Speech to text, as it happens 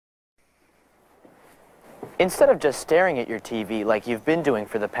Instead of just staring at your TV like you've been doing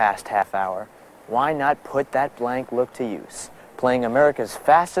for the past half hour, why not put that blank look to use? Playing America's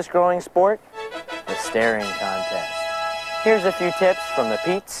fastest growing sport, the staring contest. Here's a few tips from the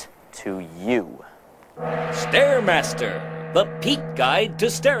Pete's to you. Stairmaster, the Pete Guide to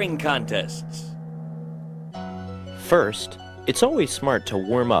Staring Contests. First, it's always smart to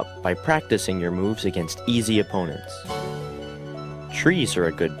warm up by practicing your moves against easy opponents. Trees are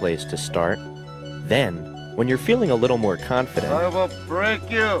a good place to start. Then, when you're feeling a little more confident, I will break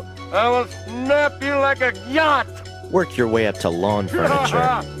you! I will snap you like a yacht! work your way up to lawn furniture.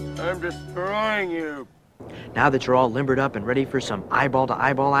 I'm destroying you! Now that you're all limbered up and ready for some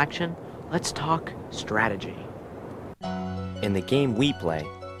eyeball-to-eyeball action, let's talk strategy. In the game we play,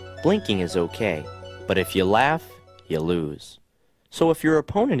 blinking is okay, but if you laugh, you lose. So if your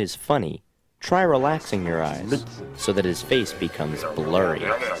opponent is funny, try relaxing your eyes so that his face becomes blurry.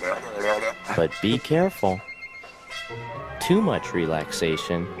 But be careful. Too much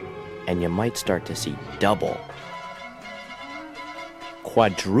relaxation, and you might start to see double,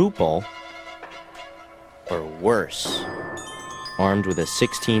 quadruple, or worse. Armed with a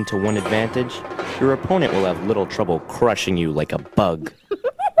 16-to-1 advantage, your opponent will have little trouble crushing you like a bug.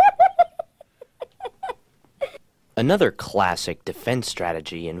 Another classic defense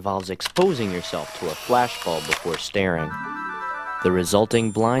strategy involves exposing yourself to a flashbulb before staring. The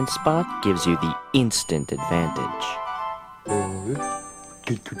resulting blind spot gives you the instant advantage.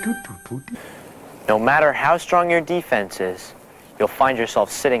 No matter how strong your defense is, you'll find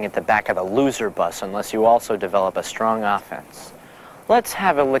yourself sitting at the back of the loser bus unless you also develop a strong offense. Let's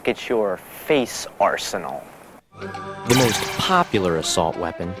have a look at your face arsenal. The most popular assault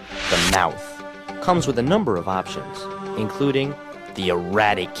weapon, the mouth, comes with a number of options, including the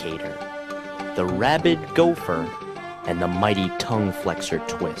Eradicator, the Rabid Gopher, and the Mighty Tongue Flexor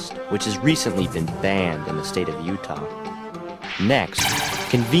Twist, which has recently been banned in the state of Utah. Next,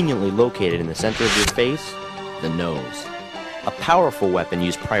 conveniently located in the center of your face, the nose, a powerful weapon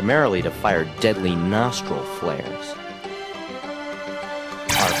used primarily to fire deadly nostril flares.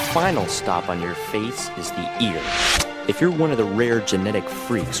 Our final stop on your face is the ear. If you're one of the rare genetic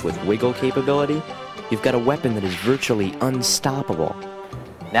freaks with wiggle capability, you've got a weapon that is virtually unstoppable.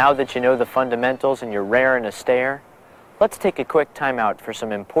 Now that you know the fundamentals and you're raring to stare, let's take a quick timeout for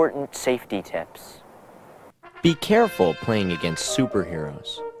some important safety tips. Be careful playing against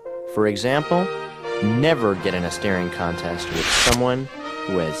superheroes. For example, never get in a staring contest with someone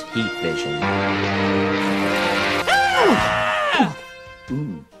who has heat vision.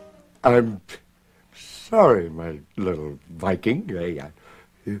 I'm sorry, my little Viking.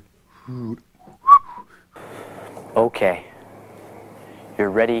 Okay, you're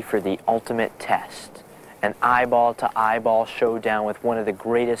ready for the ultimate test. An eyeball-to-eyeball showdown with one of the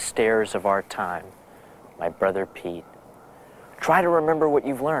greatest stares of our time, my brother Pete. Try to remember what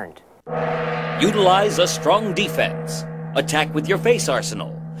you've learned. Utilize a strong defense. Attack with your face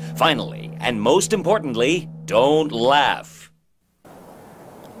arsenal. Finally, and most importantly, don't laugh.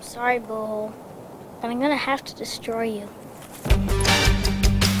 I'm sorry, Bull, but I'm gonna have to destroy you.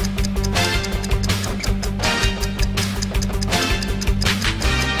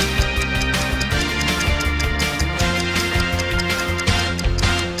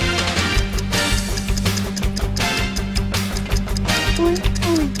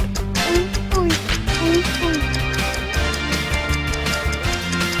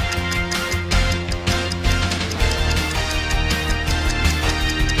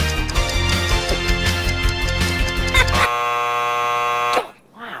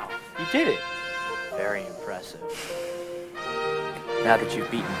 Did it. Very impressive. Now that you've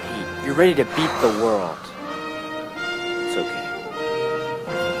beaten Pete, you're ready to beat the world. It's okay.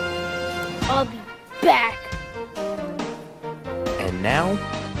 I'll be back. And now,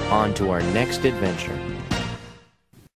 on to our next adventure.